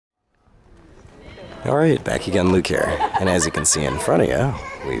Alright, back again, Luke here. And as you can see in front of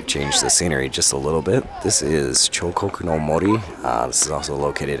you, we've changed the scenery just a little bit. This is Chokoku no Mori. This is also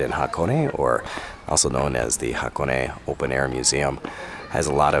located in Hakone, or also known as the Hakone Open Air Museum. Has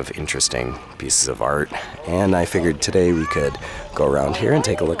a lot of interesting pieces of art, and I figured today we could go around here and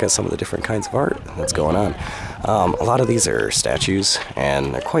take a look at some of the different kinds of art that's going on. A lot of these are statues,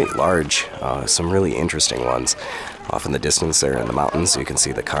 and they're quite large, some really interesting ones. Off in the distance there in the mountains, you can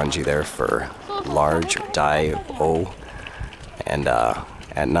see the kanji there for large, Dai O, and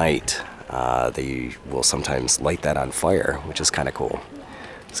at night they will sometimes light that on fire, which is kind of cool.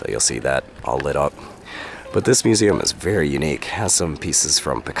 So you'll see that all lit up. But this museum is very unique. It has some pieces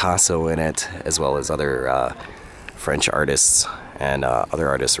from Picasso in it, as well as other French artists and other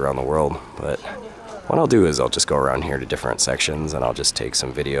artists around the world. But what I'll do is I'll just go around here to different sections, and I'll just take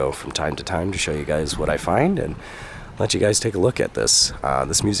some video from time to time to show you guys what I find and let you guys take a look at this.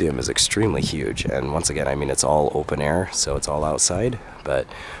 This museum is extremely huge, and once again, I mean, it's all open air, so it's all outside. But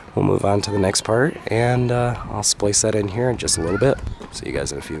we'll move on to the next part, and I'll splice that in here in just a little bit. See you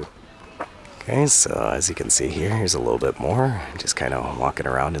guys in a few. Okay, so as you can see here, here's a little bit more. Just kind of walking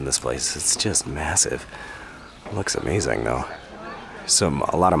around in this place. It's just massive. It looks amazing though.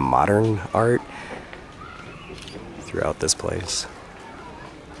 A lot of modern art throughout this place.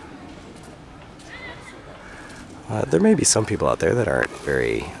 There may be some people out there that aren't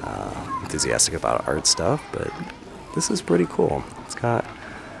very enthusiastic about art stuff, but this is pretty cool. It's got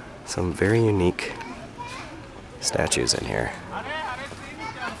some very unique statues in here.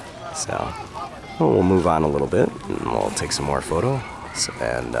 So we'll move on a little bit, and we'll take some more photos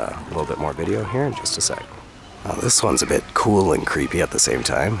and a little bit more video here in just a sec. This one's a bit cool and creepy at the same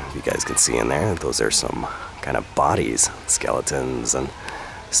time. You guys can see in there, those are some kind of bodies, skeletons and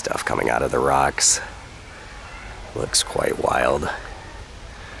stuff coming out of the rocks. Looks quite wild. You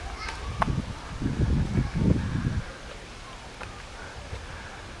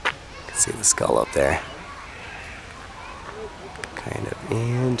can see the skull up there. Kind of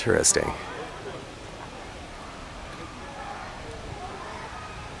interesting.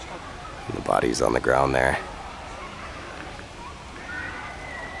 And the body's on the ground there.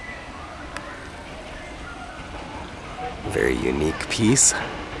 Very unique piece.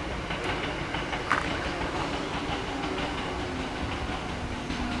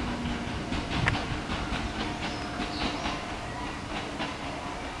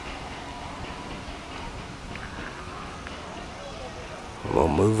 We'll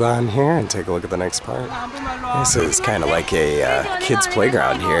move on here and take a look at the next part. This is kind of like a kid's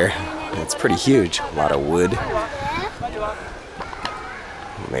playground here. It's pretty huge. A lot of wood.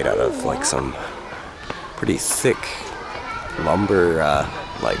 Made out of like some pretty thick lumber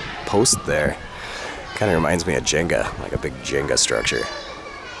like post there. Kind of reminds me of Jenga, like a big Jenga structure.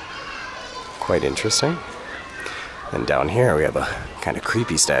 Quite interesting. And down here we have a kind of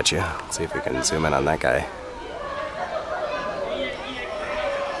creepy statue. Let's see if we can zoom in on that guy.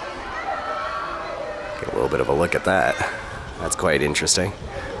 Get a little bit of a look at that. That's quite interesting.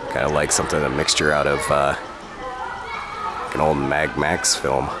 Kind of like something, a mixture out of an old Mad Max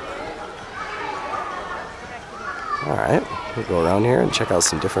film. Alright, we'll go around here and check out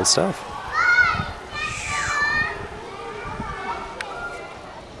some different stuff.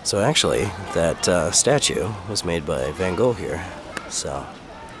 So actually, that statue was made by Van Gogh here. So,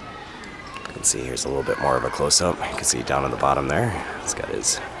 you can see here's a little bit more of a close-up. You can see down on the bottom there, it's got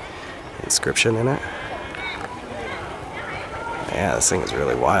his inscription in it. Yeah, this thing is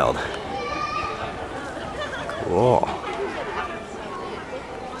really wild. Cool.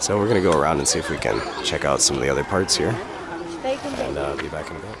 So we're going to go around and see if we can check out some of the other parts here. And be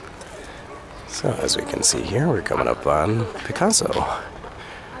back in a bit. So as we can see here, we're coming up on Picasso.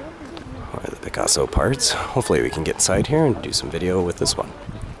 Or the Picasso parts. Hopefully we can get inside here and do some video with this one.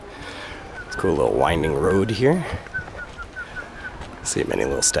 It's a cool little winding road here. See many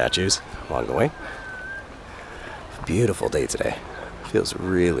little statues along the way. Beautiful day today. Feels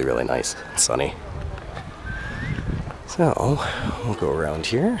really, really nice and sunny. So, we'll go around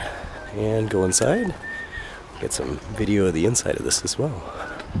here and go inside. Get some video of the inside of this as well.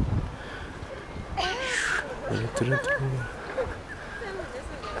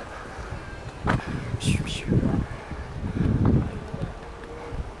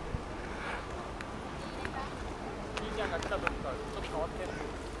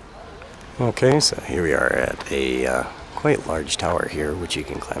 Okay, so here we are at a quite large tower here, which you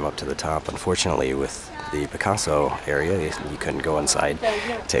can climb up to the top. Unfortunately, with the Picasso area, you couldn't go inside,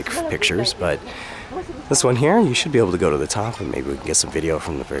 take pictures, but this one here, you should be able to go to the top, and maybe we can get some video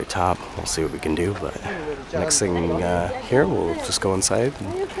from the very top. We'll see what we can do, but next thing here, we'll just go inside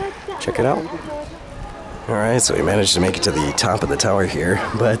and check it out. Alright, so we managed to make it to the top of the tower here,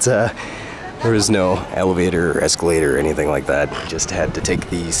 but there was no elevator or escalator or anything like that. Just had to take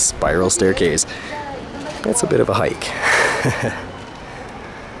the spiral staircase. That's a bit of a hike.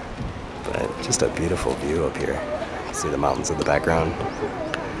 But just a beautiful view up here. You can see the mountains in the background.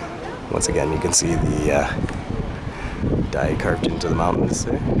 Once again, you can see the die carved into the mountains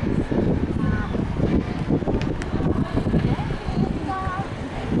there.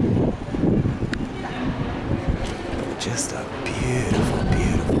 Just a beautiful,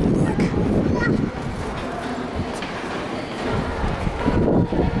 beautiful look.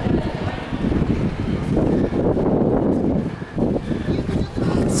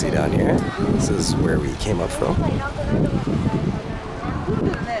 You can see down here, this is where we came up from.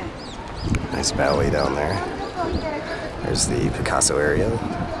 Nice valley down there. There's the Picasso area.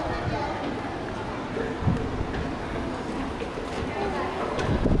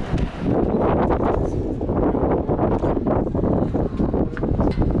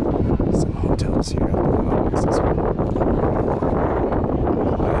 Some hotels here. Oh, what's this one?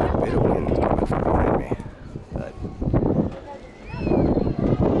 Quite a bit of wind coming from behind me. But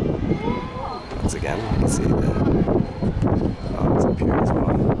once again, you can see the mountains up here as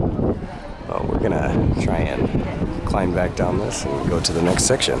well. Well, we're gonna try and climb back down this and go to the next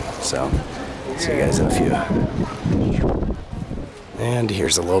section. So, see you guys in a few. And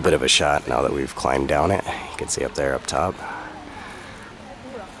here's a little bit of a shot now that we've climbed down it. You can see up there up top.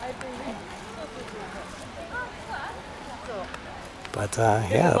 But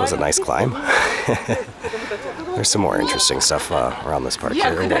yeah, that was a nice climb. There's some more interesting stuff around this park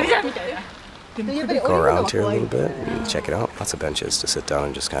here. We'll go around here a little bit and check it out. Lots of benches to sit down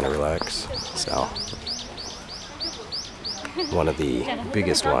and just kind of relax. So, one of the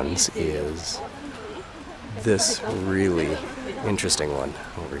biggest ones is this really interesting one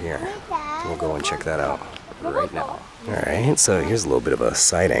over here. We'll go and check that out right now. Alright, so here's a little bit of a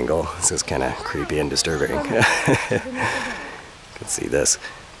side angle. This is kind of creepy and disturbing. You can see this.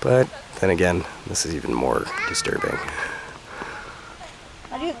 But then again, this is even more disturbing.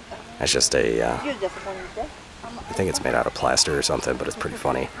 That's just a, I think it's made out of plaster or something, but it's pretty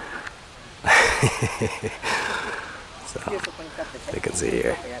funny. So, you can see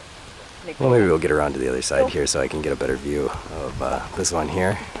here. Well, maybe we'll get around to the other side here so I can get a better view of this one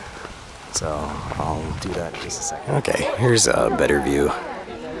here. So, I'll do that in just a second. Okay, here's a better view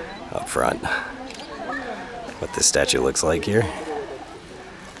up front. What this statue looks like here.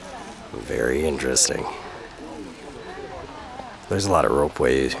 Very interesting. There's a lot of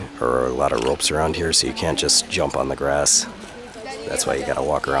ropeways or a lot of ropes around here, so you can't just jump on the grass. That's why you gotta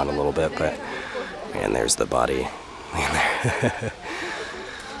walk around a little bit, but and there's the body in there.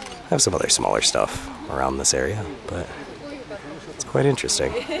 I have some other smaller stuff around this area, but it's quite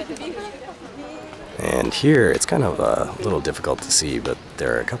interesting. And here, it's kind of a little difficult to see, but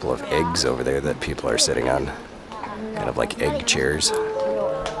there are a couple of eggs over there that people are sitting on, kind of like egg chairs.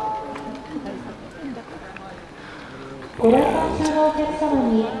 And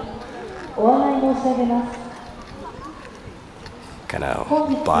kind of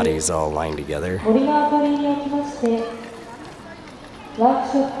bodies all lined together.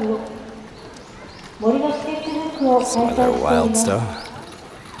 Some other wild stuff.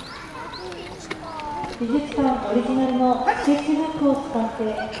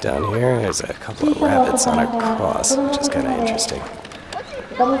 Down here, there's a couple of rabbits on a cross, which is kind of interesting.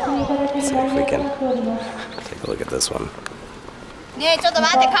 Let's see if we can take a look at this one. It's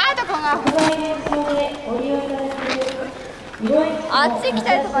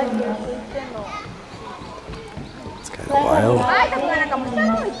kind of wild.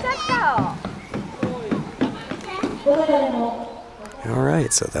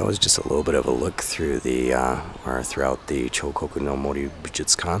 Alright, so that was just a little bit of a look through the, or throughout the Chokoku no Mori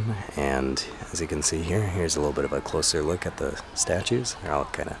Bujutsukan, and as you can see here, here's a little bit of a closer look at the statues. They're all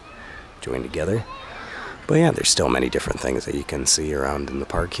kind of joined together. But yeah, there's still many different things that you can see around in the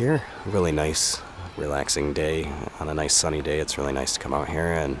park here. Really nice, relaxing day. On a nice sunny day, it's really nice to come out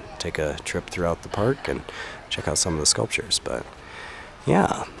here and take a trip throughout the park and check out some of the sculptures. But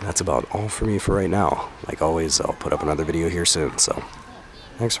yeah, that's about all for me for right now. Like always, I'll put up another video here soon, so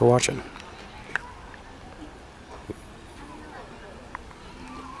thanks for watching.